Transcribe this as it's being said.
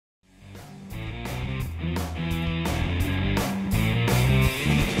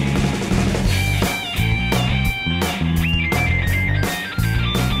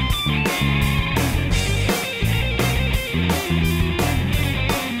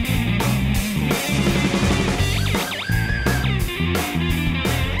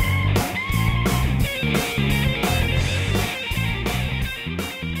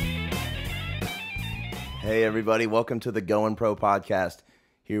Hey everybody, welcome to the Going Pro podcast.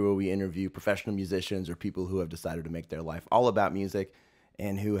 Here where we interview professional musicians or people who have decided to make their life all about music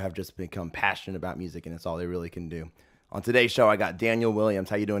and who have just become passionate about music and it's all they really can do. On today's show, I got Daniel Williams.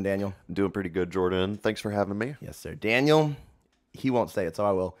 How you doing, Daniel? Doing pretty good, Jordan. Thanks for having me. Yes, sir. Daniel, he won't say it, so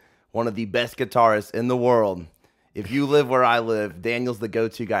I will. One of the best guitarists in the world. If you live where I live, Daniel's the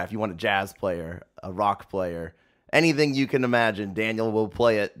go-to guy. If you want a jazz player, a rock player, anything you can imagine, Daniel will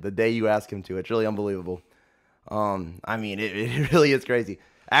play it the day you ask him to. It's really unbelievable. It really is crazy.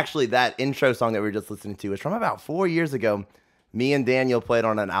 Actually, that intro song that we were just listening to is from about 4 years ago. Me and Daniel played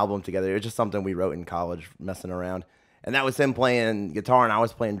on an album together. It was just something we wrote in college, messing around. And that was him playing guitar, and I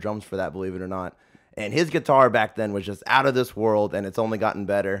was playing drums for that, believe it or not. And his guitar back then was just out of this world, and it's only gotten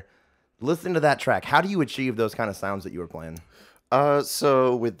better. Listen to that track. How do you achieve those kind of sounds that you were playing?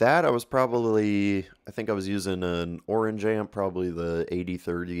 So with that, I think I was using an Orange amp, probably the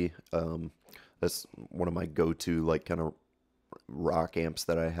 8030. That's one of my go-to, like, kind of rock amps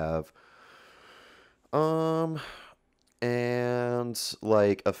that I have. And,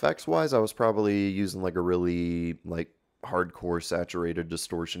 like, effects-wise, I was probably using, like, a really, like, hardcore saturated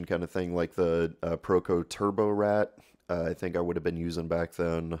distortion kind of thing, like the Proco Turbo Rat. I think I would have been using back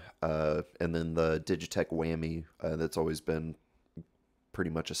then. And then the Digitech Whammy, that's always been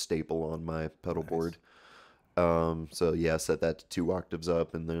pretty much a staple on my pedal board. So yeah, set that to 2 octaves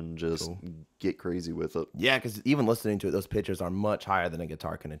up and then just get crazy with it. Yeah, because even listening to it, those pitches are much higher than a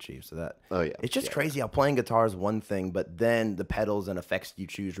guitar can achieve. So that it's just crazy how playing guitar is one thing, but then the pedals and effects you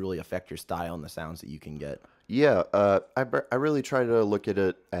choose really affect your style and the sounds that you can get. Yeah, I really try to look at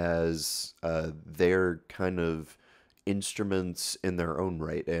it as their kind of instruments in their own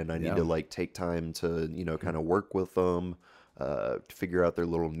right, and I need to like take time to kind of work with them. To figure out their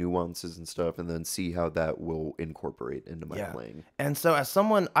little nuances and stuff, and then see how that will incorporate into my playing. And so as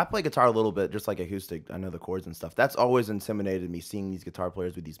someone, I play guitar a little bit, just like acoustic. I know the chords and stuff. That's always intimidated me, seeing these guitar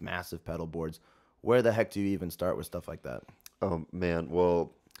players with these massive pedal boards. Where the heck do you even start with stuff like that? Oh, man.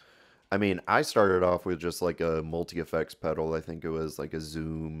 Well, I mean, I started off with just like a multi-effects pedal. I think it was like a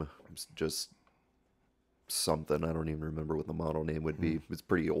Zoom, just something. I don't even remember what the model name would be. It's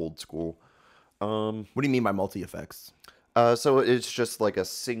pretty old school. What do you mean by multi-effects? So it's just like a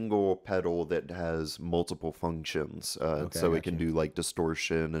single pedal that has multiple functions. So it can do like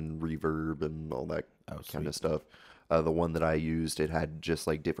distortion and reverb and all that kind of stuff. The one that I used, it had just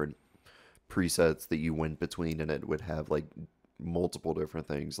like different presets that you went between, and it would have like multiple different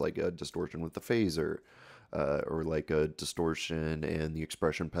things, like a distortion with the phaser, or like a distortion and the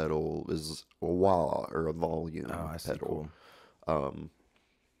expression pedal is a wah or a volume pedal. Cool.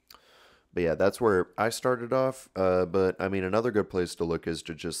 But yeah, that's where I started off. But I mean, another good place to look is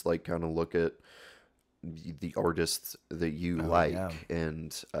to just like kind of look at the artists that you like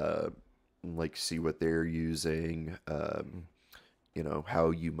and like see what they're using.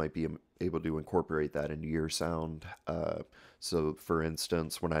 How you might be able to incorporate that into your sound. So for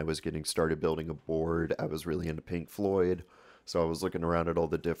instance, when I was getting started building a board, I was really into Pink Floyd. So I was looking around at all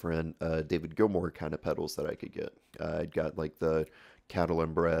the different David Gilmour kind of pedals that I could get. I'd got like the Cattle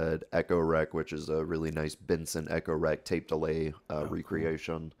and Bread Echo Rec, which is a really nice Benson Echo Rec tape delay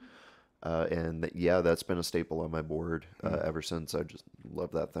recreation. And that's been a staple on my board ever since. I just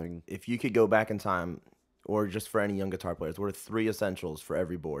love that thing. If you could go back in time, or just for any young guitar players, what are 3 essentials for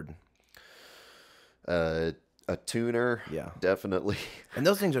every board? A tuner, definitely. And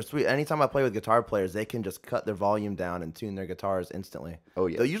those things are sweet. Anytime I play with guitar players, they can just cut their volume down and tune their guitars instantly. Oh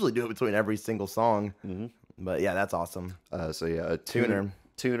yeah, they'll usually do it between every single song. Mm-hmm. But yeah, that's awesome. A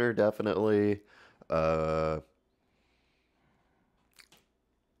tuner definitely.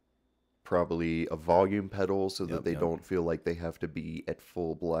 Probably a volume pedal so that they don't feel like they have to be at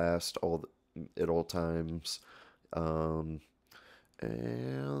full blast at all times. And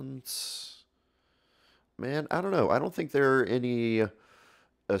man, I don't know. I don't think there are any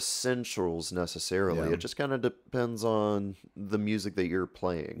essentials necessarily. It just kind of depends on the music that you're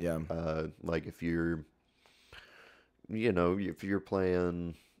playing. Yeah. Like if you're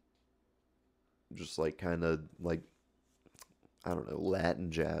playing just like kind of like, I don't know, Latin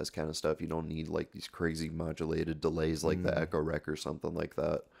jazz kind of stuff, you don't need like these crazy modulated delays like the Echo Rec or something like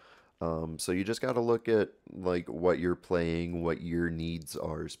that. So you just got to look at like what you're playing, what your needs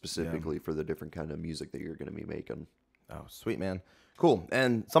are specifically for the different kind of music that you're going to be making. Oh, sweet, man. Cool.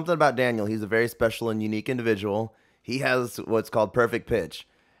 And something about Daniel, he's a very special and unique individual. He has what's called perfect pitch.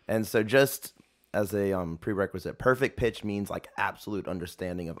 And so just as a prerequisite, perfect pitch means like absolute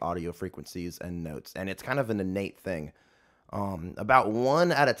understanding of audio frequencies and notes. And it's kind of an innate thing. About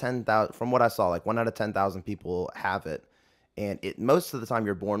 1 out of 10,000, from what I saw, like 1 out of 10,000 people have it. and it most of the time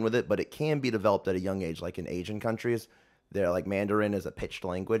you're born with it, but it can be developed at a young age. Like in Asian countries, they're like Mandarin is a pitched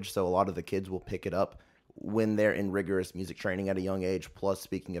language, so a lot of the kids will pick it up when they're in rigorous music training at a young age. Plus,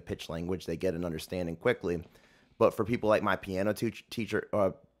 speaking a pitched language, they get an understanding quickly. But for people like my piano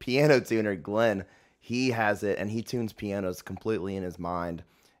tuner, Glenn, he has it and he tunes pianos completely in his mind.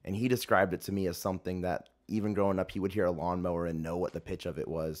 And he described it to me as something that even growing up, he would hear a lawnmower and know what the pitch of it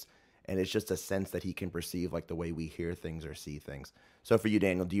was. And it's just a sense that he can perceive like the way we hear things or see things. So for you,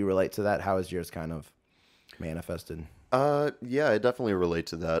 Daniel, do you relate to that? How is yours kind of manifested? Yeah, I definitely relate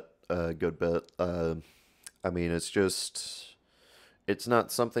to that a good bit. I mean, it's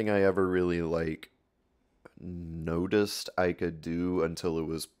not something I ever really like noticed I could do until it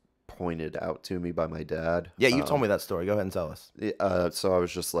was pointed out to me by my dad. Yeah, you told me that story. Go ahead and tell us. So I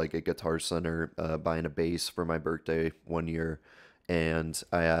was just like at Guitar Center buying a bass for my birthday one year, and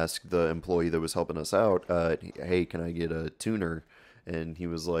I asked the employee that was helping us out, hey, can I get a tuner? And he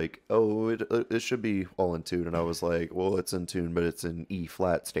was like, oh, it should be all in tune. And I was like, well, it's in tune, but it's in E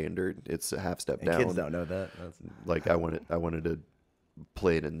flat standard. It's a half step down. Kids don't know that. Like I wanted to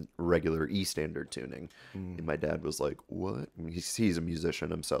play it in regular E standard tuning. And my dad was like, what? He's a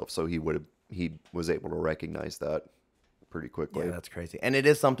musician himself, so he was able to recognize that pretty quickly. Yeah, that's crazy. And it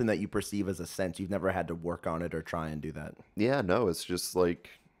is something that you perceive as a sense. You've never had to work on it or try and do that. Yeah, no, it's just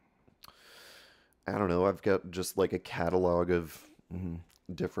like, I don't know, I've got just like a catalog of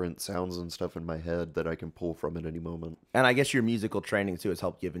different sounds and stuff in my head that I can pull from at any moment. And I guess your musical training too has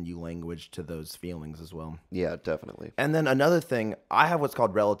helped giving you language to those feelings as well. Yeah, definitely. And then another thing, I have what's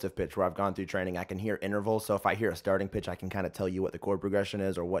called relative pitch, where I've gone through training. I can hear intervals. So if I hear a starting pitch, I can kind of tell you what the chord progression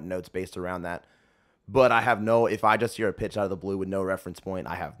is or what notes based around that. But if I just hear a pitch out of the blue with no reference point,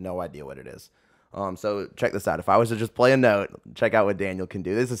 I have no idea what it is. So check this out. If I was to just play a note, check out what Daniel can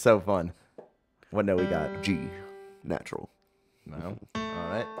do. This is so fun. What note we got? G, natural. No. All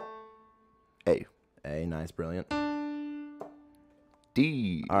right. A, nice, brilliant.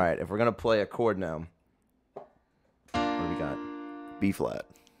 D. All right, if we're going to play a chord now, what do we got? B flat.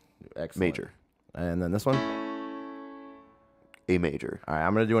 Excellent. Major. And then this one? A major. All right,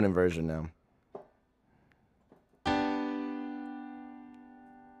 I'm going to do an inversion now.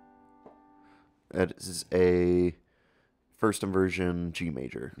 That is a first inversion G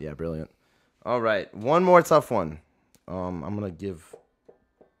major. Yeah, brilliant. All right, one more tough one. I'm going to give...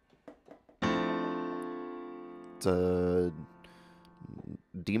 It's a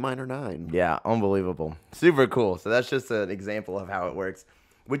D minor 9. Yeah, unbelievable. Super cool. So that's just an example of how it works.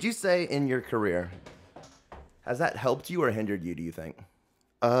 Would you say in your career, has that helped you or hindered you, do you think?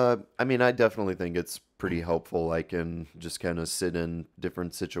 I mean, I definitely think it's pretty helpful. I can just kind of sit in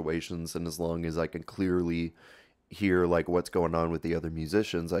different situations, and as long as I can clearly hear like what's going on with the other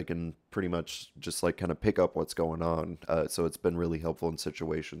musicians, I can pretty much just like kind of pick up what's going on. So it's been really helpful in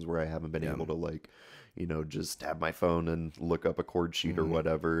situations where I haven't been able to like, just tap my phone and look up a chord sheet or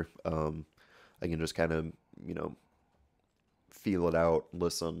whatever. I can just kind of, feel it out,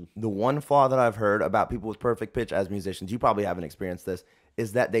 listen. The one flaw that I've heard about people with perfect pitch as musicians, you probably haven't experienced this,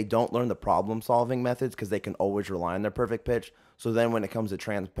 is that they don't learn the problem-solving methods because they can always rely on their perfect pitch. So then when it comes to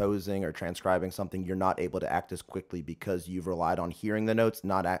transposing or transcribing something, you're not able to act as quickly because you've relied on hearing the notes,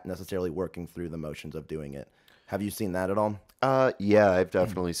 not necessarily working through the motions of doing it. Have you seen that at all? Yeah, I've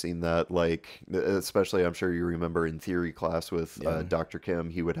definitely seen that. Like, especially, I'm sure you remember in theory class with Dr.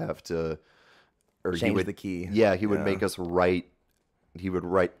 Kim, he would have to... Or change the key. Yeah, he would make us write. We would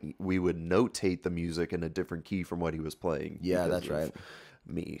notate the music in a different key from what he was playing. Yeah, that's right.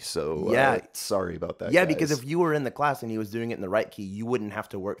 Me. So sorry about that. Yeah, guys. because if you were in the class and he was doing it in the right key, you wouldn't have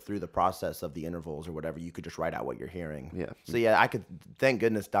to work through the process of the intervals or whatever. You could just write out what you're hearing. Yeah. So yeah, I could. Thank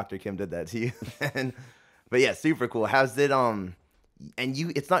goodness Dr. Kim did that to you. But yeah, super cool. How's it? And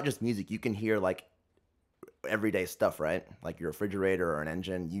it's not just music. You can hear like everyday stuff, right? Like your refrigerator or an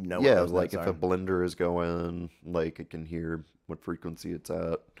engine, what those like notes if are. a blender is going, like it can hear what frequency it's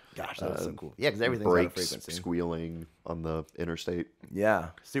at. Gosh, that's so cool. Yeah, because everything's brakes at a frequency. squealing on the interstate. Yeah,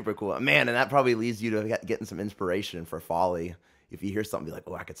 super cool, man. And that probably leads you to getting some inspiration for Foley. If you hear something, be like,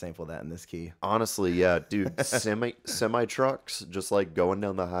 "Oh, I could sample that in this key." Honestly, yeah, dude. semi trucks, just like going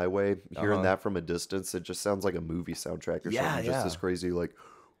down the highway, hearing that from a distance, it just sounds like a movie soundtrack or something. Just this crazy, like.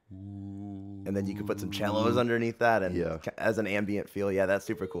 And then you can put some cellos underneath that, and as an ambient feel. Yeah, that's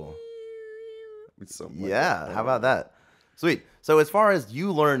super cool. How about that? Sweet. So as far as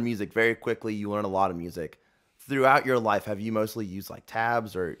you learn music very quickly, you learn a lot of music. Throughout your life, have you mostly used like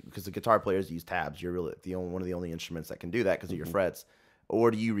tabs, or because the guitar players use tabs? You're really one of the only instruments that can do that because of your frets. Or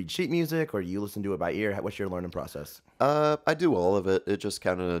do you read sheet music, or do you listen to it by ear? What's your learning process? I do all of it. It just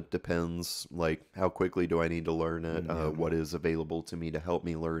kind of depends, like how quickly do I need to learn it, what is available to me to help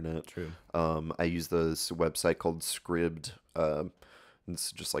me learn it. True. I use this website called Scribd.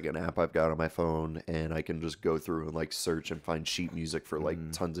 It's just like an app I've got on my phone, and I can just go through and like search and find sheet music for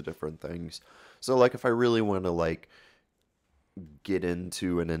like tons of different things. So like if I really want to like get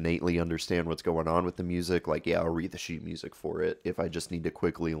into and innately understand what's going on with the music, like yeah, I'll read the sheet music for it. If I just need to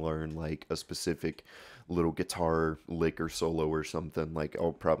quickly learn like a specific little guitar lick or solo or something, like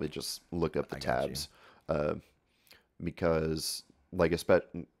I'll probably just look up the tabs. Because like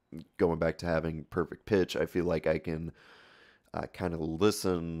going back to having perfect pitch, I feel like I can kind of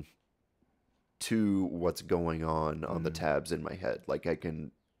listen to what's going on the tabs in my head. Like I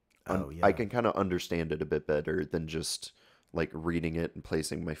can I can kind of understand it a bit better than just like reading it and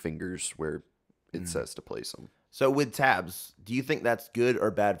placing my fingers where it says to place them. So with tabs, do you think that's good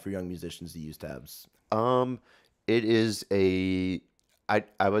or bad for young musicians to use tabs? It is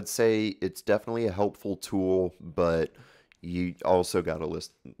I would say it's definitely a helpful tool, but you also got to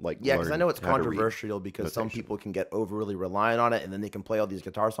Yeah, because I know it's how to read controversial because some notation. people can get overly reliant on it, and then they can play all these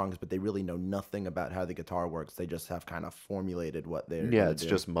guitar songs, but they really know nothing about how the guitar works. They just have kind of formulated what they're Yeah, gonna it's do.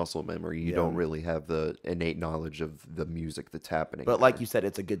 just muscle memory. You Yeah. don't really have the innate knowledge of the music that's happening But like there. you said,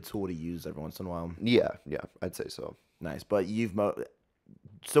 it's a good tool to use every once in a while. Yeah, I'd say so. Nice. But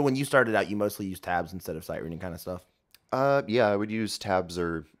so when you started out, you mostly used tabs instead of sight reading kind of stuff. Yeah, I would use tabs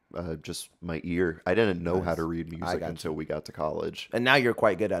or just my ear. I didn't know how to read I music got until we got to college. And now you're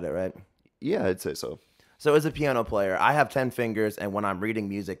quite good at it, right? Yeah, I'd say so. So as a piano player, I have 10 fingers, and when I'm reading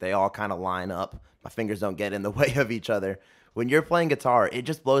music, they all kind of line up. My fingers don't get in the way of each other. When you're playing guitar, it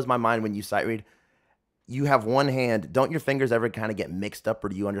just blows my mind when you sight read. You have one hand. Don't your fingers ever kind of get mixed up, or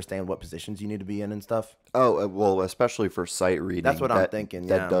do you understand what positions you need to be in and stuff? Oh, well, especially for sight reading. That's what I'm that- thinking.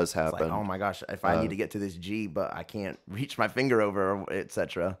 That Yeah. does It's like, happen. oh my gosh, if I need to get to this G, but I can't reach my finger over,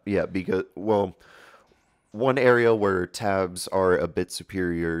 etc. Yeah, because, well, one area where tabs are a bit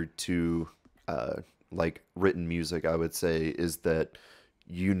superior to like written music, I would say, is that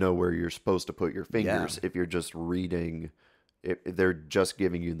you know where you're supposed to put your fingers. If you're just reading, if they're just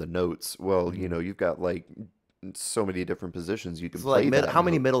giving you the notes, well, you know, you've got like so many different positions you can So play like, that. how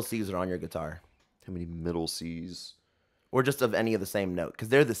many middle C's are on your guitar? How many middle C's? Or just of any of the same note? Because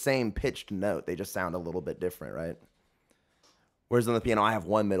they're the same pitched note. They just sound a little bit different, right? Whereas on the piano, I have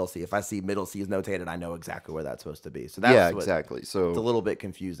one middle C. If I see middle C is notated, I know exactly where that's supposed to be. So that's Yeah, what, exactly. it's a So little bit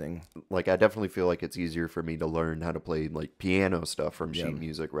confusing. like I definitely feel like it's easier for me to learn how to play like piano stuff from sheet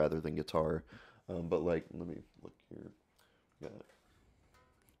music rather than guitar. But like, let me look here. Got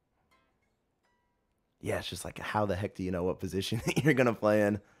Yeah, it's just like, how the heck do you know what position you're going to play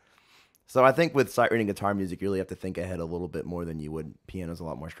in? So I think with sight reading guitar music, you really have to think ahead a little bit more than you would. Piano's a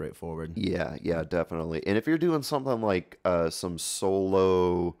lot more straightforward. Yeah, definitely. And if you're doing something like some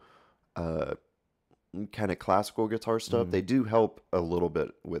solo kind of classical guitar stuff, they do help a little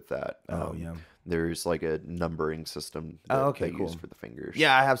bit with that. Yeah. There's like a numbering system that okay, they cool. use for the fingers.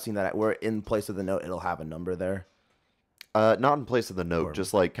 Yeah, I have seen that where in place of the note, it'll have a number there. Not in place of the note,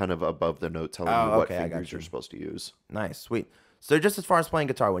 just like kind of above the note telling you what okay, I got fingers you. you're supposed to use. Nice, sweet. So just as far as playing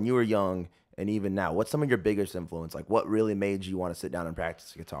guitar, when you were young and even now, what's some of your biggest influence? Like what really made you want to sit down and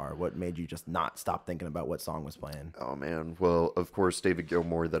practice guitar? What made you just not stop thinking about what song was playing? Oh man, well, of course, David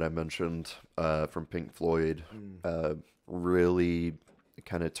Gilmour that I mentioned from Pink Floyd really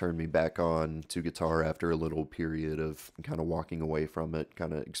kind of turned me back on to guitar after a little period of kind of walking away from it,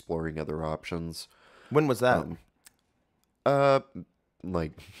 kind of exploring other options. When was that?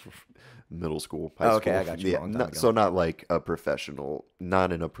 Like middle school, high Oh, okay, school. I got you a long time ago. So not like a professional,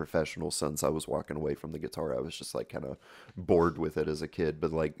 not in a professional sense. I was walking away from the guitar. I was just like kind of bored with it as a kid.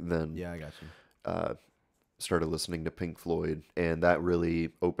 But like then, Yeah, I got you. started listening to Pink Floyd, and that really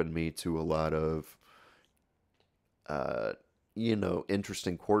opened me to a lot of,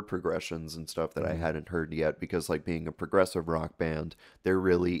 interesting chord progressions and stuff that I hadn't heard yet. Because like being a progressive rock band, they're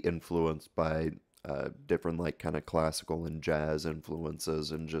really influenced by different like kind of classical and jazz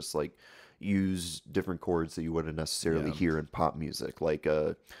influences, and just like use different chords that you wouldn't necessarily hear in pop music. Like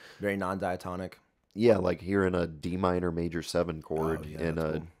Very non-diatonic. like hearing a D minor major 7 chord in that's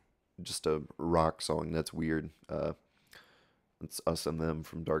a cool. just a rock song. That's weird. It's Us and Them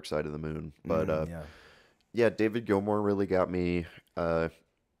from Dark Side of the Moon. But yeah, David Gilmour really got me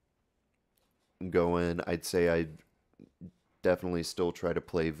going. I'd say I definitely still try to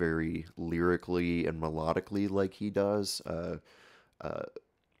play very lyrically and melodically like he does.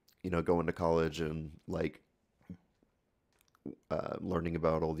 Going to college and like learning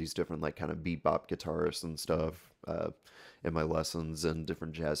about all these different like kind of bebop guitarists and stuff in my lessons and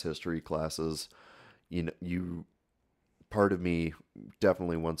different jazz history classes. Part of me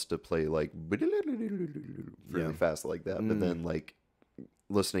definitely wants to play like really fast like that, but then like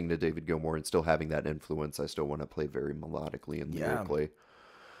listening to David Gilmour and still having that influence, I still want to play very melodically and lyrically.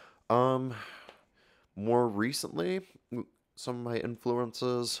 More recently, some of my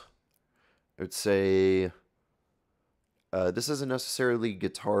influences, I would say, this isn't necessarily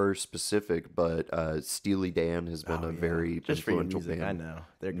guitar specific, but Steely Dan has been a very just for your influential music, band. I know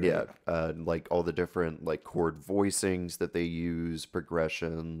they're great. Yeah, like all the different like chord voicings that they use,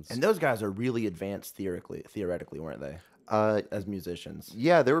 progressions. And those guys are really advanced theoretically, weren't they? As musicians.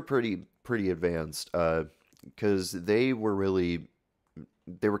 Yeah, they were pretty advanced because they were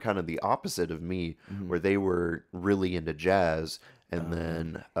kind of the opposite of me, where they were really into jazz, and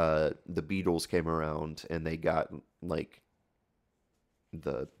then the Beatles came around and they got like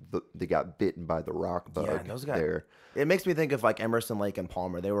they got bitten by the rock bug. Yeah, those guys. There. It makes me think of like Emerson, Lake, and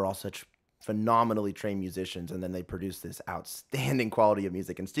Palmer. They were all such phenomenally trained musicians, and then they produced this outstanding quality of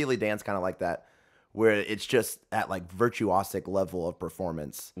music. And Steely Dan's kind of like that, where it's just at like virtuosic level of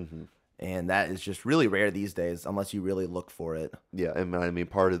performance. And that is just really rare these days, unless you really look for it. Yeah, and I mean,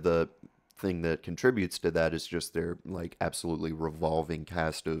 part of the thing that contributes to that is just their like absolutely revolving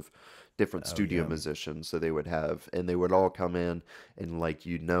cast of different studio musicians. So they would have, and they would all come in and like,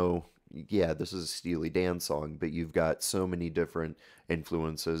 yeah, this is a Steely Dan song, but you've got so many different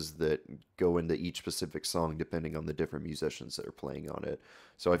influences that go into each specific song depending on the different musicians that are playing on it.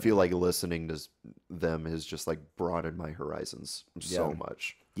 So I feel like listening to them has just like broadened my horizons so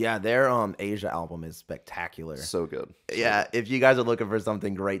much. Yeah, their Asia album is spectacular. So good. Yeah, if you guys are looking for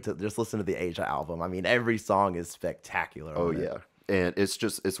something great, to just listen to the Asia album. I mean, every song is spectacular. Oh yeah, and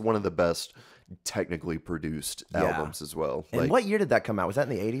it's one of the best technically produced albums as well. And like, what year did that come out? Was that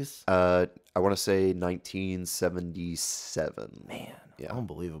in the 80s? I want to say 1977. Man, yeah,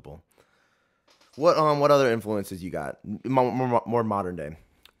 unbelievable. What other influences you got? More modern day.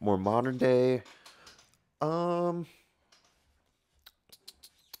 More modern day. Because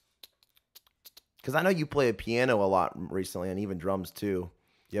I know you play a piano a lot recently, and even drums too.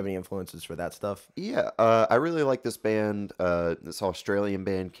 Do you have any influences for that stuff? Yeah, I really like this band, this Australian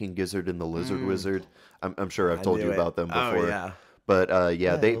band, King Gizzard and the Lizard Wizard. I'm sure I've told you about them before. Oh, yeah. But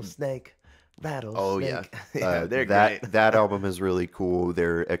yeah, Rattlesnake. Oh yeah, they're great. That album is really cool.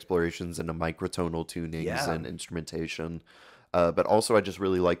 Their explorations into microtonal tunings and instrumentation, but also I just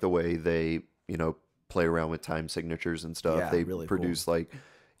really like the way they play around with time signatures and stuff. Yeah, they really produce cool. like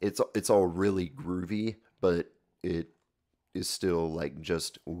it's all really groovy, but it is still like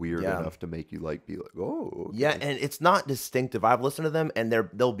just weird enough to make you like be like, oh, okay. Yeah, and it's not distinctive. I've listened to them, and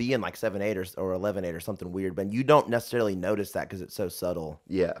they'll be in like 7/8 or 11/8 or something weird, but you don't necessarily notice that because it's so subtle.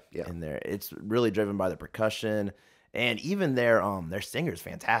 Yeah. In there, it's really driven by the percussion, and even their singer's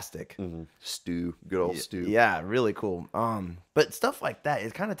fantastic. Stu, good old Stu. Yeah, really cool. But stuff like that,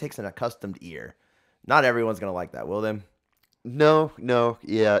 it kind of takes an accustomed ear. Not everyone's gonna like that, will they? No,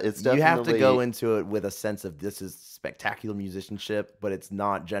 yeah, it's definitely... You have to go into it with a sense of this is spectacular musicianship, but it's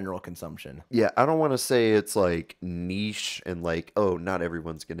not general consumption. Yeah, I don't want to say it's like niche and like, oh, not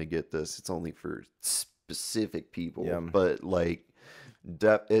everyone's gonna get this. It's only for specific people. Yeah. But like,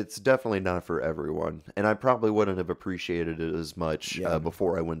 it's definitely not for everyone. And I probably wouldn't have appreciated it as much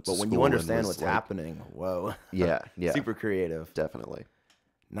before I went to school. But when you understand what's like, happening, whoa. Yeah. Super creative. Definitely.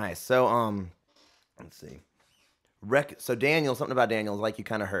 Nice. So, let's see. So Daniel, something about Daniel is like you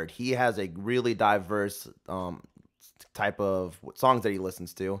kind of heard. He has a really diverse type of songs that he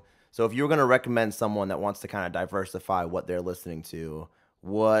listens to. So if you were going to recommend someone that wants to kind of diversify what they're listening to,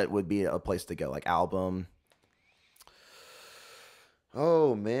 what would be a place to go? Like album?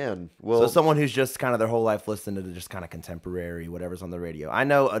 Oh man. Well, so someone who's just kind of their whole life listening to just kind of contemporary, whatever's on the radio. I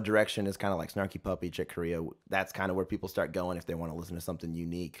know a direction is kind of like Snarky Puppy, Chick Corea. That's kind of where people start going if they want to listen to something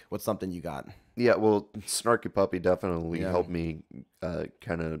unique. What's something you got? Yeah, well, Snarky Puppy definitely helped me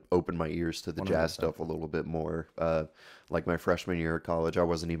kind of open my ears to the 100%. Jazz stuff a little bit more. Like my freshman year at college, I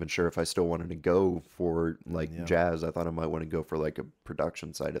wasn't even sure if I still wanted to go for like jazz. I thought I might want to go for like a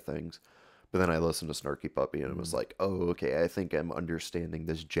production side of things. But then I listened to Snarky Puppy and it was like, oh, okay, I think I'm understanding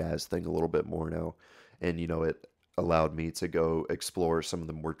this jazz thing a little bit more now. And, it allowed me to go explore some of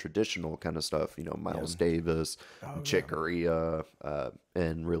the more traditional kind of stuff, Miles Davis, Chick Corea,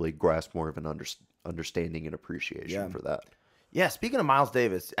 and really grasp more of an understanding and appreciation for that. Yeah, speaking of Miles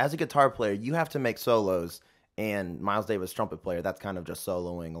Davis, as a guitar player, you have to make solos, and Miles Davis, trumpet player, that's kind of just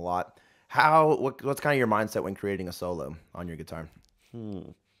soloing a lot. What's kind of your mindset when creating a solo on your guitar?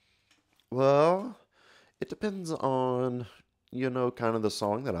 Well, it depends on kind of the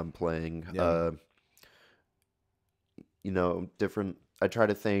song that I'm playing. Yeah. Different. I try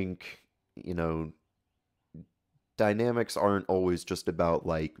to think, you know, dynamics aren't always just about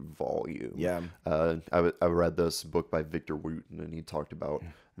like volume. Yeah. I read this book by Victor Wooten, and he talked about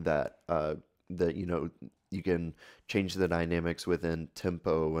that that you can change the dynamics within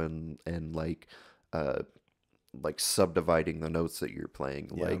tempo and like subdividing the notes that you're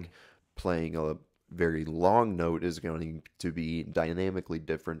playing. Yeah. Like playing a very long note is going to be dynamically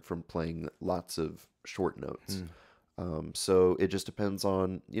different from playing lots of short notes. So it just depends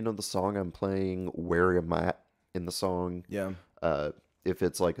on, the song I'm playing, where I'm at in the song. Yeah. If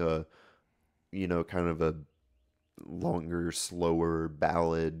it's like a, kind of a longer, slower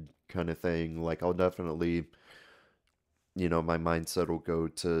ballad kind of thing, like I'll definitely, my mindset will go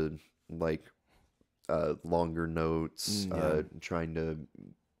to like longer notes, Yeah. trying to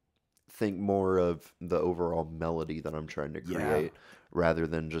think more of the overall melody that I'm trying to Yeah. create rather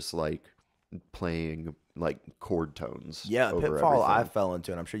than just like playing like chord tones. Yeah, a over pitfall I everything. fell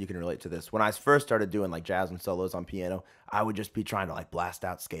into, and I'm sure you can relate to this. When I first started doing like jazz and solos on piano, I would just be trying to like blast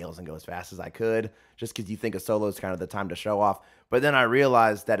out scales and go as fast as I could, just because you think a solo is kind of the time to show off. But then I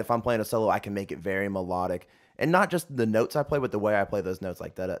realized that if I'm playing a solo, I can make it very melodic, and not just the notes I play, but the way I play those notes,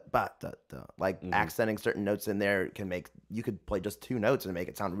 like da da ba da da, like accenting certain notes in there can make you could play just two notes and make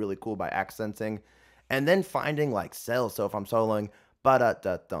it sound really cool by accenting, and then finding like cells. So if I'm soloing ba da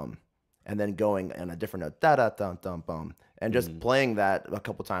da dum and then going on a different note, da da dum dum bum, and just playing that a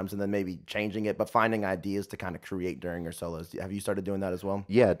couple times, and then maybe changing it, but finding ideas to kind of create during your solos. Have you started doing that as well?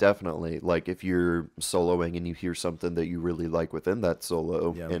 Yeah, definitely. Like if you're soloing and you hear something that you really like within that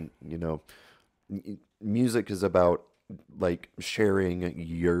solo, Yeah. and music is about like sharing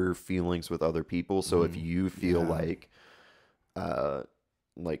your feelings with other people. So if you feel uh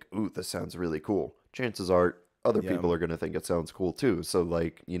ooh, this sounds really cool, chances are other Yeah. people are going to think it sounds cool too. So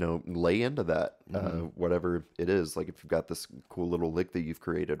like, lay into that, whatever it is. Like if you've got this cool little lick that you've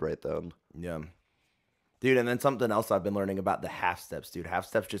created right then. Yeah. Dude, and then something else I've been learning about the half steps, dude. Half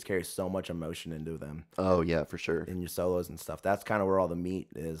steps just carry so much emotion into them Oh yeah, for sure. in your solos and stuff. That's kind of where all the meat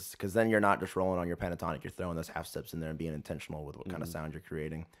is, because then you're not just rolling on your pentatonic. You're throwing those half steps in there and being intentional with what kind of sound you're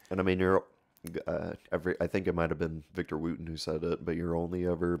creating. And I mean, I think it might have been Victor Wooten who said it, but you're only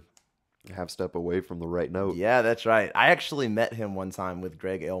ever half step away from the right note. Yeah, that's right. I actually met him one time with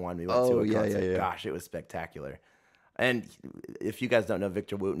Greg Aylwine. We went to Oh, a yeah, concert. yeah. Gosh, it was spectacular. And if you guys don't know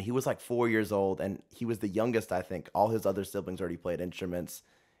Victor Wooten, he was like 4 years old, and he was the youngest, I think. All his other siblings already played instruments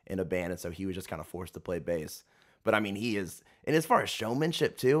in a band, and so he was just kind of forced to play bass. But I mean, he is, and as far as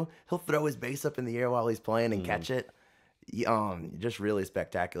showmanship too, he'll throw his bass up in the air while he's playing and catch it. Just really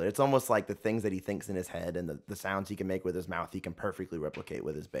spectacular. It's almost like the things that he thinks in his head and the sounds he can make with his mouth, he can perfectly replicate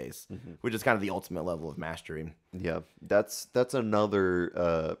with his bass, which is kind of the ultimate level of mastery. Yeah, that's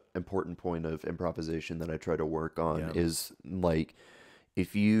another important point of improvisation that I try to work on Yeah. is like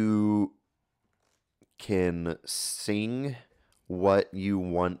if you can sing what you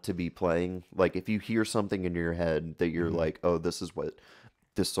want to be playing, like if you hear something in your head that you're like, oh, this is what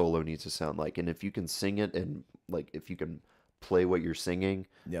this solo needs to sound like, and if you can sing it and like if you can play what you're singing,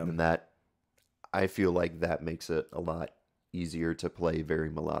 Yeah. then that I feel like that makes it a lot easier to play very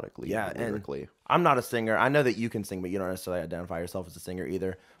melodically Yeah, and and lyrically. I'm not a singer. I know that you can sing, but you don't necessarily identify yourself as a singer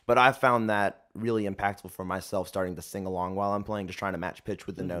either. But I found that really impactful for myself, starting to sing along while I'm playing, just trying to match pitch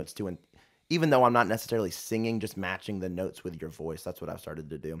with the notes too. And even though I'm not necessarily singing, just matching the notes with your voice. That's what I've started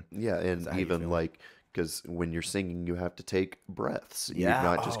to do. Yeah, and how you even feel? like because when you're singing, you have to take breaths. Yeah,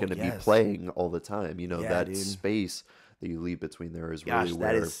 You're not just oh, going to be yes. playing all the time. Yeah, that dude. space that you leave between there is Gosh, really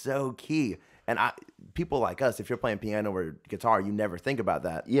that where. is so key. And people like us, if you're playing piano or guitar, you never think about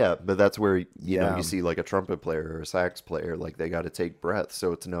that. Yeah, but that's where you Yeah. you see like a trumpet player or a sax player, like they got to take breaths,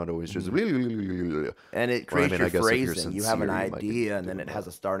 so it's not always just. And it creates I your guess if you're phrasing. You have an sincere, you might be idea, and then doing it has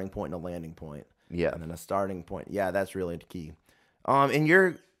a starting point and a landing point. Yeah. And then a starting point. Yeah, that's really key.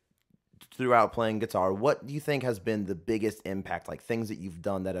 Throughout playing guitar, what do you think has been the biggest impact, like things that you've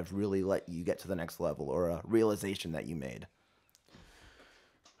done that have really let you get to the next level, or a realization that you made?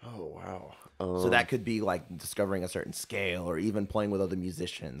 Oh wow. So that could be like discovering a certain scale, or even playing with other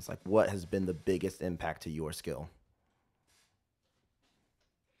musicians. Like, what has been the biggest impact to your skill?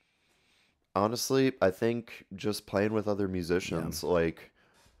 Honestly, I think just playing with other musicians, like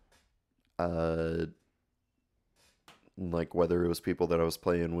whether it was people that I was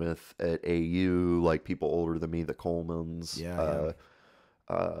playing with at AU, like people older than me, the Colemans, Yeah,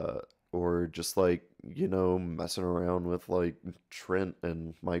 or just like messing around with like Trent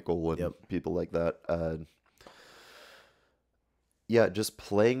and Michael and Yep. people like that. Yeah, just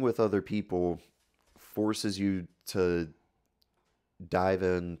playing with other people forces you to dive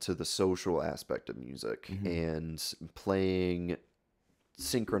into the social aspect of music, and playing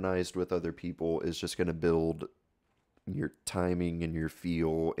synchronized with other people is just going to build your timing and your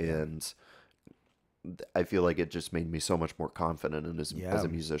feel, and I feel like it just made me so much more confident as a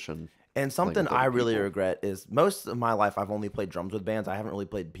musician. And something I really regret is most of my life I've only played drums with bands. I haven't really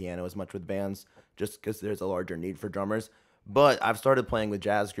played piano as much with bands just because there's a larger need for drummers. But I've started playing with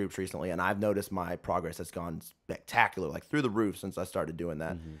jazz groups recently, and I've noticed my progress has gone spectacular, like through the roof since I started doing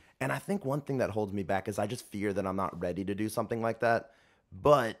that. And I think one thing that holds me back is I just fear that I'm not ready to do something like that.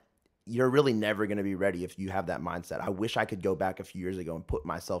 But you're really never going to be ready if you have that mindset. I wish I could go back a few years ago and put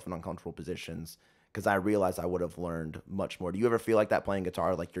myself in uncomfortable positions because I realized I would have learned much more. Do you ever feel like that playing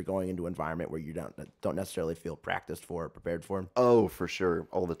guitar, like you're going into an environment where you don't necessarily feel practiced for or prepared for? Oh, for sure,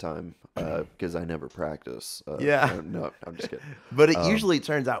 all the time, because I never practice. Yeah. No, I'm just kidding. But it usually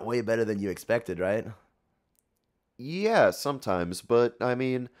turns out way better than you expected, right? Yeah, sometimes, but I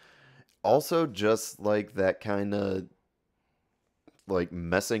mean, also just like that kind of like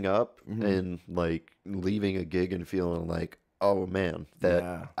messing up and like leaving a gig and feeling like, oh man,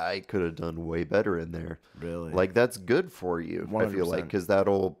 that I could have done way better in there. Really? Like that's good for you, 100%. I feel like, because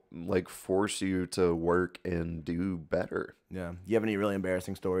that'll like force you to work and do better. Yeah. You have any really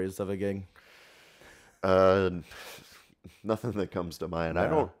embarrassing stories of a gig? Nothing that comes to mind.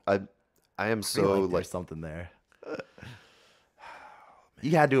 No. I am I feel so like like there's something there.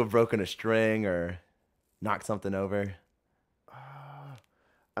 You had to have broken a string or knocked something over.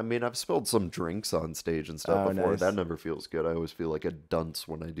 I mean, I've spilled some drinks on stage and stuff Oh, before. nice. That never feels good. I always feel like a dunce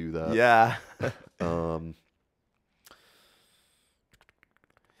when I do that. Yeah. Um,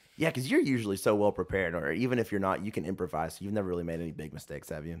 Yeah, because you're usually so well prepared, or even if you're not, you can improvise. So you've never really made any big mistakes,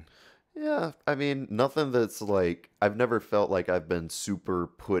 have you? yeah, I mean, nothing that's like, I've never felt like I've been super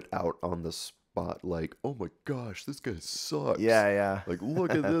put out on the spot. Like, oh my gosh, this guy sucks. Yeah. Like,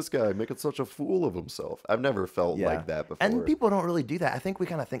 look at this guy making such a fool of himself. I've never felt Yeah. like that before. And people don't really do that. I think we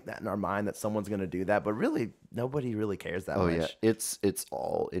kind of think that in our mind that someone's going to do that, but really nobody really cares that Oh much. yeah, it's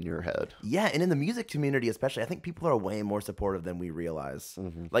all in your head. Yeah, and in the music community especially, I think people are way more supportive than we realize.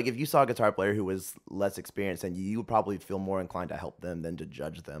 Like if you saw a guitar player who was less experienced than you, you would probably feel more inclined to help them than to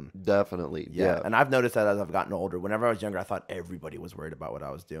judge them. Definitely. Yeah. And I've noticed that as I've gotten older. Whenever I was younger, I thought everybody was worried about what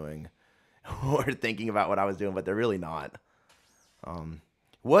I was doing or thinking about what I was doing, but they're really not.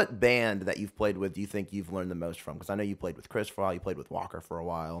 What band that you've played with do you think you've learned the most from? Because I know you played with Chris for a while, you played with Walker for a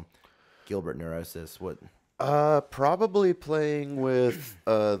while, Gilbert Neurosis. What? Probably playing with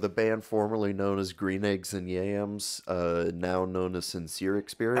the band formerly known as Green Eggs and Yams, now known as Sincere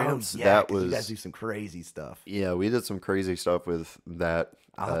Experience. Oh, yeah, That 'cause was you guys do some crazy stuff. yeah, we did some crazy stuff with that.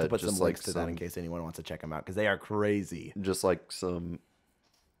 I'll have to put just some links to that in case anyone wants to check them out because they are crazy. just like some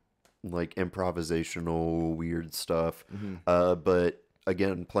like improvisational weird stuff. But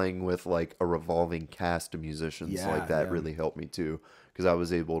again, playing with like a revolving cast of musicians like that really helped me too, because I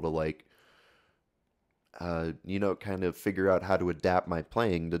was able to like kind of figure out how to adapt my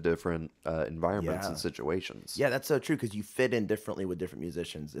playing to different environments and situations. Yeah, that's so true because you fit in differently with different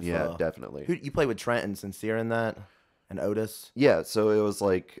musicians. If, Yeah, definitely. Who you play with Trent and Sincere in that, and Otis? Yeah, so it was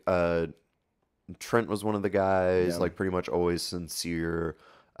like Trent was one of the guys, like pretty much always Sincere,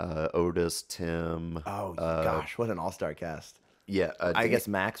 Otis, Tim. Oh gosh, what an all-star cast! Yeah, I guess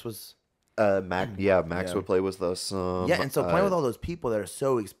Max was. Max would play with us. Yeah, and so playing with all those people that are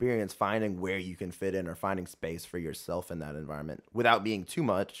so experienced, finding where you can fit in or finding space for yourself in that environment without being too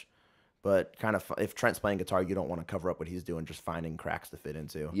much, but kind of if Trent's playing guitar, you don't want to cover up what he's doing, just finding cracks to fit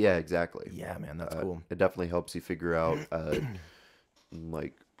into. Yeah, exactly. Yeah, man, that's cool. It definitely helps you figure out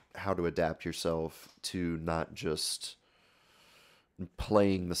like how to adapt yourself to not just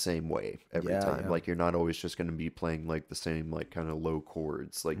playing the same way every time. Like you're not always just going to be playing like the same like kind of low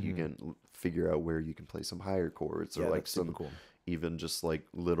chords. Like you can figure out where you can play some higher chords or like some even just like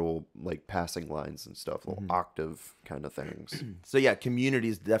little like passing lines and stuff, little octave kind of things. So yeah,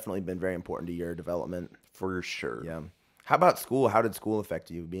 community's definitely been very important to your development. For sure. Yeah. How about school? How did school affect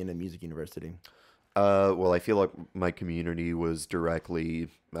you being in music university? Well, I feel like my community was directly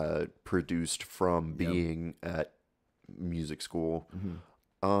produced from being at music school.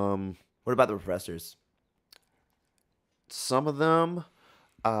 What about the professors? Some of them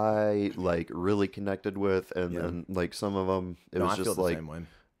I like really connected with, and then like some of them it was I just feel the like same way.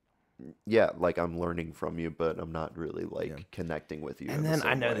 yeah, like I'm learning from you, but I'm not really like connecting with you. And then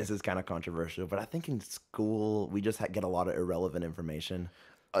I know this is kind of controversial, but I think in school we just get a lot of irrelevant information.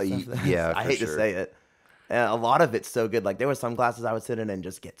 Yeah, I hate to say it. And a lot of it's so good. Like there were some classes I would sit in and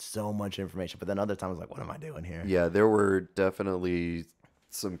just get so much information, but then other times I was like, what am I doing here? Yeah, there were definitely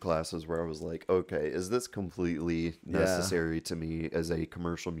some classes where I was like, okay, is this completely necessary to me as a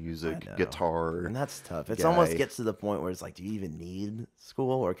commercial music guitar And that's tough. It's guy? almost gets to the point where it's like, do you even need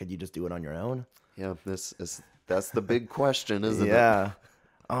school, or could you just do it on your own? Yeah, that's the big question, isn't it? Yeah.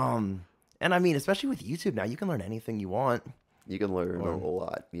 And I mean, especially with YouTube now, you can learn anything you want. You can learn a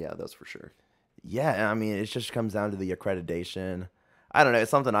lot. Yeah, that's for sure. Yeah, I mean, it just comes down to the accreditation. I don't know.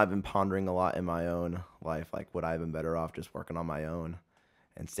 It's something I've been pondering a lot in my own life. Like, would I have been better off just working on my own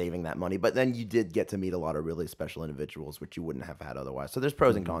and saving that money? But then you did get to meet a lot of really special individuals, which you wouldn't have had otherwise. So there's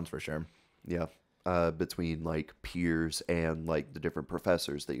pros and cons for sure. Yeah. Between like peers and like the different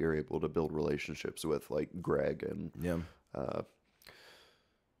professors that you're able to build relationships with, like Greg and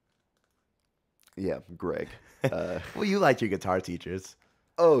Greg. Well, you liked your guitar teachers.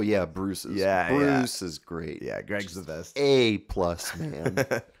 Oh yeah, Bruce is great. Yeah, Greg's the best. A+, man.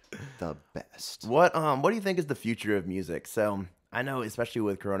 The best. What do you think is the future of music? So I know, especially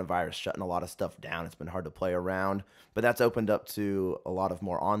with coronavirus shutting a lot of stuff down, it's been hard to play around, but that's opened up to a lot of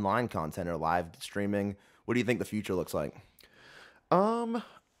more online content or live streaming. What do you think the future looks like?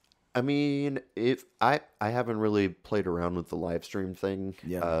 I mean, if I haven't really played around with the live stream thing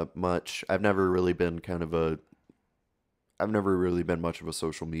much. I've never really been much of a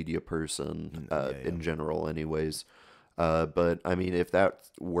social media person in general anyways. But I mean, if that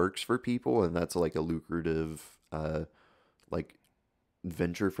works for people and that's like a lucrative like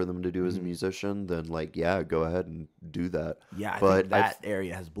venture for them to do as a musician, then like, yeah, go ahead and do that. Yeah, I think that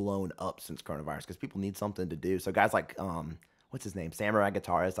area has blown up since coronavirus because people need something to do. So guys like what's his name? Samurai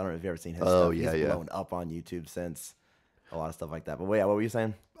Guitarist. I don't know if you've ever seen his stuff. He's blown up on YouTube since. A lot of stuff like that. But wait, what were you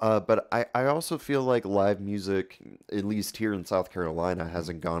saying? But I also feel like live music, at least here in South Carolina,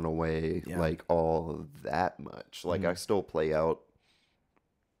 hasn't gone away like all that much. Like I still play out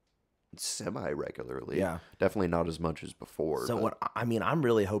semi-regularly. Yeah. Definitely not as much as before. So I'm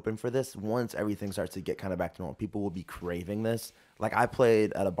really hoping for this. Once everything starts to get kind of back to normal, people will be craving this. Like I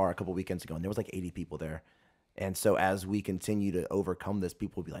played at a bar a couple weekends ago and there was like 80 people there. And so as we continue to overcome this,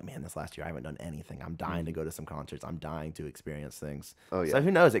 people will be like, man, this last year I haven't done anything. I'm dying to go to some concerts. I'm dying to experience things. Oh, yeah. So who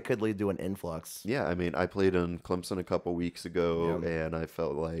knows? It could lead to an influx. Yeah, I mean, I played in Clemson a couple weeks ago, and I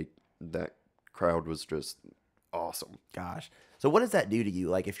felt like that crowd was just awesome. Gosh. So what does that do to you?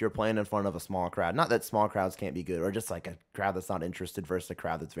 Like if you're playing in front of a small crowd, not that small crowds can't be good, or just like a crowd that's not interested versus a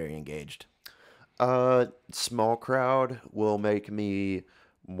crowd that's very engaged? Small crowd will make me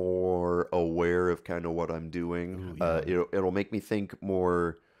more aware of kind of what I'm doing. Ooh, yeah. It'll make me think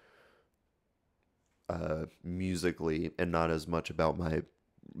more musically and not as much about my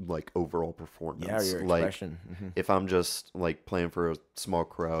like overall performance. Yeah, your expression. Like if I'm just like playing for a small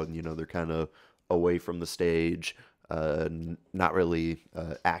crowd and they're kind of away from the stage, not really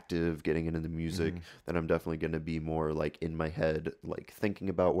active getting into the music, then I'm definitely going to be more like in my head, like thinking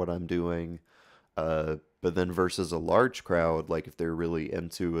about what I'm doing. But then versus a large crowd, like if they're really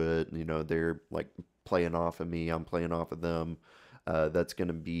into it, they're like playing off of me, I'm playing off of them. That's going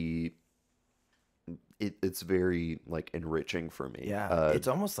to be, it's very like enriching for me. Yeah. It's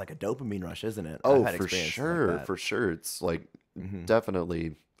almost like a dopamine rush, isn't it? Oh, for sure. For sure. It's like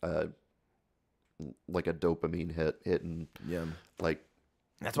definitely, like a dopamine hitting. Yeah. Like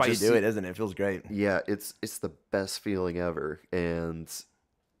that's why you do it, isn't it? It feels great. Yeah. It's the best feeling ever. And,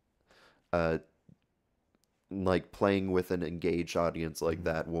 like playing with an engaged audience like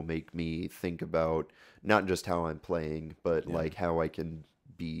that will make me think about not just how I'm playing, but like how I can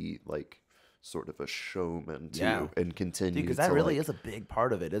be like sort of a showman too and continue. Because that really is a big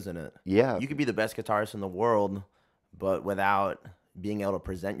part of it, isn't it? Yeah. You could be the best guitarist in the world, but without being able to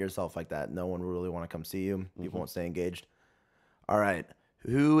present yourself like that, no one will really want to come see you. People won't stay engaged. All right.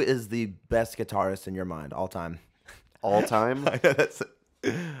 Who is the best guitarist in your mind all time? All time?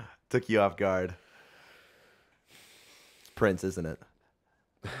 Took you off guard. Prince, isn't it?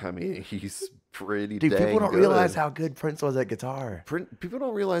 I mean, he's pretty Dude, dang people don't good. realize how good Prince was at guitar. People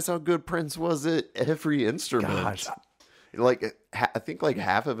don't realize how good Prince was at every instrument. Gosh. Like, I think like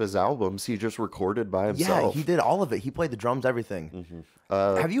half of his albums he just recorded by himself. Yeah, he did all of it. He played the drums, everything.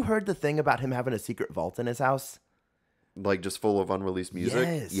 Have you heard the thing about him having a secret vault in his house? Like just full of unreleased music?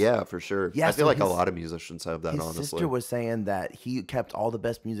 Yes. Yeah, for sure. Yeah, I feel like a lot of musicians have that, honestly. His sister was saying that he kept all the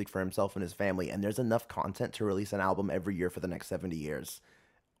best music for himself and his family, and there's enough content to release an album every year for the next 70 years.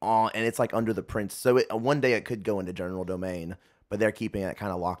 And it's like under the Prince. So one day it could go into general domain, but they're keeping it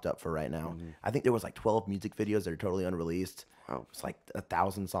kind of locked up for right now. I think there was like 12 music videos that are totally unreleased. Wow. It's like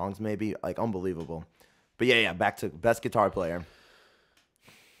 1,000 songs maybe. Like unbelievable. But yeah, back to best guitar player.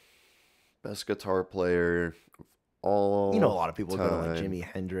 Best guitar player... a lot of people go to like Jimi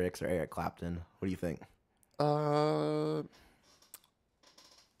Hendrix or Eric Clapton. What do you think?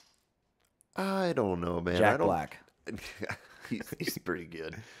 I don't know, man. Jack Black. He's pretty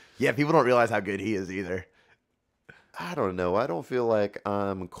good. Yeah, people don't realize how good he is either. I don't know. I don't feel like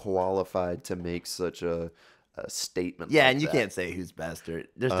I'm qualified to make such a statement. Yeah, like and you that. can't say who's best. Or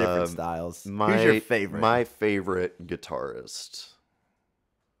there's different styles. My, Who's your favorite? My favorite guitarist.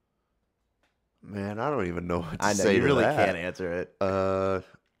 Man, I don't even know what to I know say you to really that. can't answer it.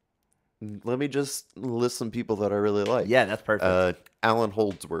 Let me just list some people that I really like. Yeah, that's perfect. Alan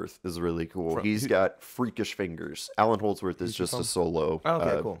Holdsworth is really cool. He's got freakish fingers. Alan Holdsworth is just a solo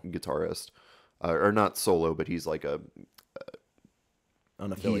cool. guitarist. Or not solo, but he's like a...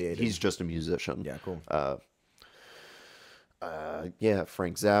 Unaffiliated. He's just a musician. Yeah, cool. Yeah,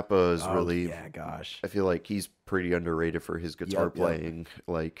 Frank Zappa is really... Yeah, gosh. I feel like he's pretty underrated for his guitar playing,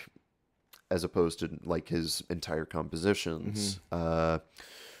 like, as opposed to, like, his entire compositions.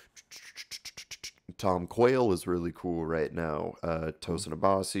 Tom Quayle is really cool right now. Tosin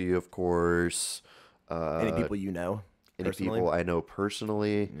Abasi, of course. Any people you know? Any people I know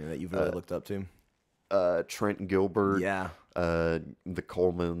personally. Yeah, that you've really looked up to? Trent Gilbert. Yeah. The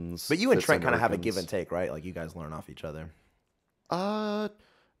Colemans. But you and Trent kind of have a give and take, right? Like you guys learn off each other. I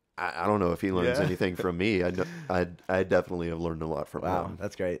don't know if he learns anything from me. I definitely have learned a lot from him. Wow,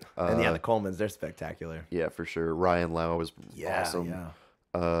 that's great. And yeah, the Colemans, they're spectacular. Yeah, for sure. Ryan Lau is awesome. Yeah.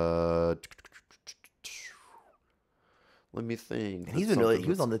 Let me think. And he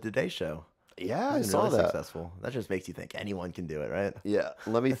was on the Today Show. Yeah, I saw that. Successful. That just makes you think anyone can do it, right? Yeah.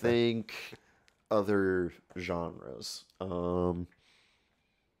 Let me think. Other genres. I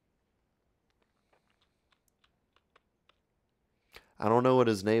don't know what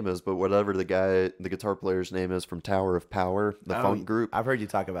his name is, but whatever the guitar player's name is from Tower of Power, the funk group. I've heard you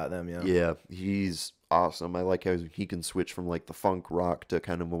talk about them, yeah. Yeah, he's awesome. I like how he can switch from like the funk rock to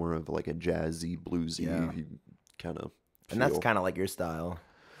kind of more of like a jazzy, bluesy kind of. And that's kind of like your style.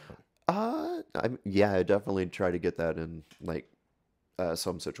 I definitely try to get that in like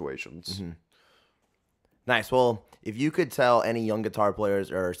some situations. Nice. Well, if you could tell any young guitar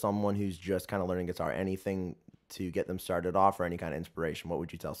players or someone who's just kind of learning guitar anything to get them started off or any kind of inspiration, what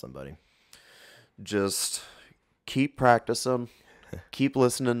would you tell somebody? Just keep practicing, keep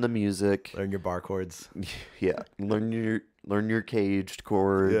listening to music. Learn your bar chords. Yeah, learn your caged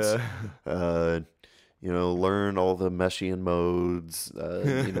chords. Yeah. Learn all the Messiaen modes.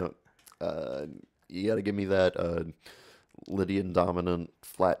 You got to give me that Lydian dominant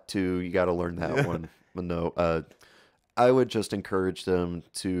flat 2. You got to learn that one. But no, I would just encourage them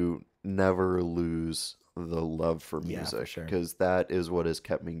to never lose the love for music, because that is what has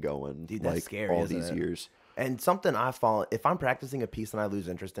kept me going. Dude, that's like scary, all isn't these it? years. And something I fall, if I'm practicing a piece and I lose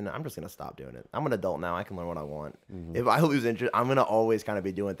interest in it, I'm just going to stop doing it. I'm an adult now. I can learn what I want. If I lose interest, I'm going to always kind of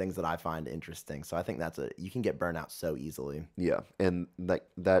be doing things that I find interesting. So I think you can get burnt out so easily. Yeah. And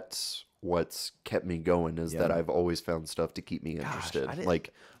that's what's kept me going is that I've always found stuff to keep me interested.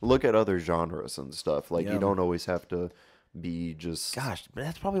 Like look at other genres and stuff. Like you don't always have to be just but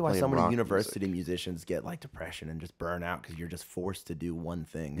that's probably why so many university musicians get like depression and just burn out, because you're just forced to do one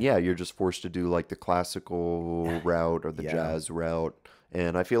thing. Yeah, you're just forced to do like the classical route or the jazz route,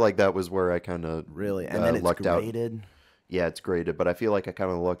 and I feel like that was where I kind of really and then it's graded. Yeah, it's graded, but I feel like I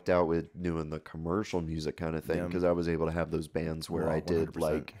kind of lucked out with doing the commercial music kind of thing, because I was able to have those bands where I did 100%.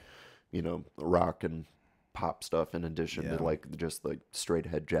 Like rock and pop stuff in addition to like just like straight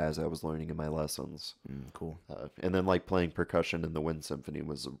ahead jazz I was learning in my lessons. Cool. And then like playing percussion in the Wind Symphony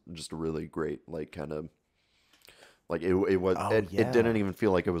was just a really great like kind of like it was it didn't even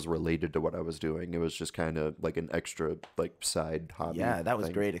feel like it was related to what I was doing. It was just kind of like an extra like side hobby. Yeah, that was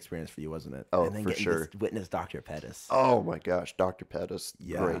a great experience for you, wasn't it? Oh, and then for sure. To witness Dr. Pettis. Oh my gosh, Dr. Pettis,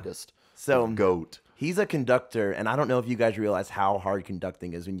 greatest. So GOAT. He's a conductor, and I don't know if you guys realize how hard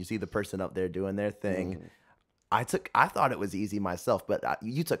conducting is when you see the person up there doing their thing. I thought it was easy myself, but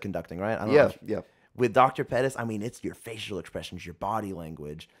you took conducting, right? Yeah. With Dr. Pettis, I mean, it's your facial expressions, your body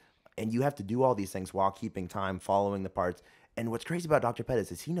language, and you have to do all these things while keeping time, following the parts. And what's crazy about Dr.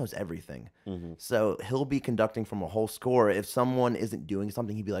 Pettis is he knows everything. So he'll be conducting from a whole score. If someone isn't doing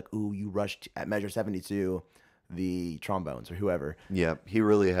something, he'd be like, ooh, you rushed at measure 72 the trombones or whoever. Yeah, he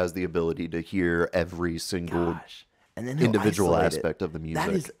really has the ability to hear every single and then individual aspect of the music.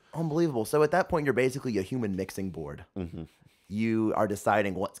 That is unbelievable. So at that point, you're basically a human mixing board. You are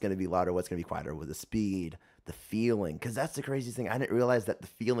deciding what's going to be louder, what's going to be quieter, with the speed, the feeling. Because that's the crazy thing. I didn't realize that the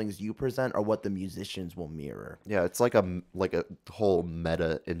feelings you present are what the musicians will mirror. Yeah, it's like a whole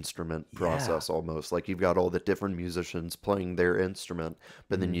meta instrument process almost. Like you've got all the different musicians playing their instrument,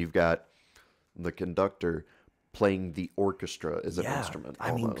 but then you've got the conductor playing the orchestra as an instrument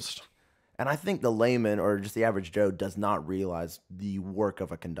almost. And I think the layman or just the average Joe does not realize the work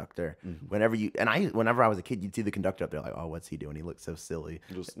of a conductor. Whenever I was a kid, you'd see the conductor up there like, oh, what's he doing? He looks so silly.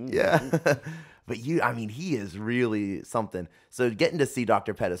 Yeah. But he is really something. So getting to see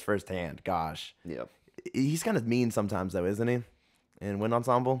Dr. Pettis firsthand, gosh. Yeah. He's kind of mean sometimes though, isn't he? In Wind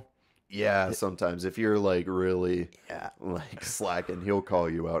Ensemble. Yeah, sometimes if you're like really like slacking, he'll call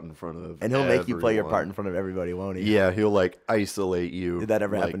you out in front of and he'll make you play your part in front of everybody, won't he? Yeah, he'll like isolate you. Did that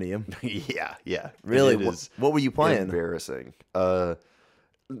ever happen to you? Yeah. Really? What were you playing? Embarrassing.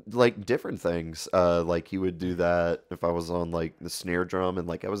 Like different things. Like he would do that if I was on like the snare drum, and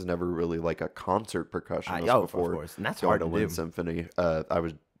like I was never really like a concert percussionist before. Of course, and that's hard to do. Symphony. I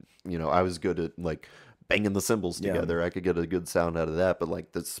was good at like banging the cymbals together. I could get a good sound out of that, but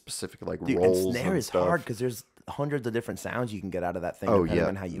like the specific like rolls and snare and is stuff. hard because there's hundreds of different sounds you can get out of that thing depending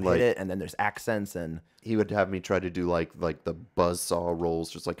on how you hit it, and then there's accents, and he would have me try to do like the buzzsaw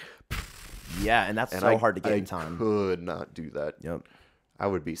rolls, just like and that's so hard to get in time. I could not do that. Yep. I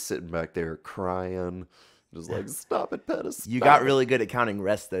would be sitting back there crying, just like, stop it, Pettis. You got really good at counting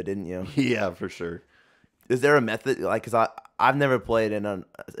rests though, didn't you? Yeah, for sure. Is there a method, like, because I've never played in a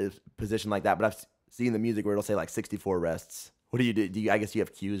position like that, but I've seen the music where it'll say like 64 rests. What do you do? I guess you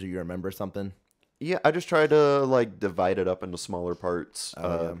have cues or you remember something? Yeah, I just try to like divide it up into smaller parts.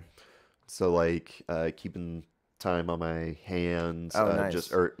 So like keeping time on my hands,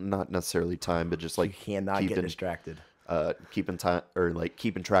 nice. or not necessarily time, but just like you cannot get distracted. Keeping time or like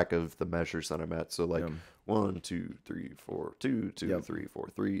keeping track of the measures that I'm at. So like 1, 2, 3, 4, 2, 2, 3, 4,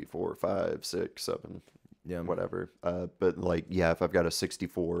 3, 4, 5, 6, 7, whatever. But like if I've got a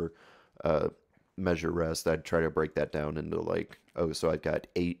 64 measure rest, I'd try to break that down into like so I've got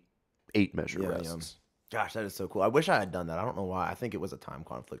eight measure rests. Gosh, that is so cool. I wish I had done that. I don't know why. I think it was a time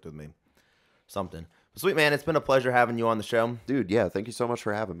conflict with me. Something. Sweet, man. It's been a pleasure having you on the show. Dude, yeah. Thank you so much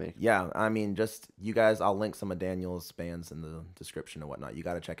for having me. Yeah. I mean, just you guys, I'll link some of Daniel's bands in the description and whatnot. You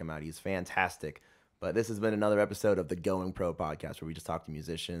got to check him out. He's fantastic. But this has been another episode of the Going Pro podcast where we just talk to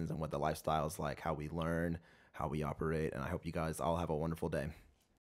musicians and what the lifestyle is like, how we learn, how we operate. And I hope you guys all have a wonderful day.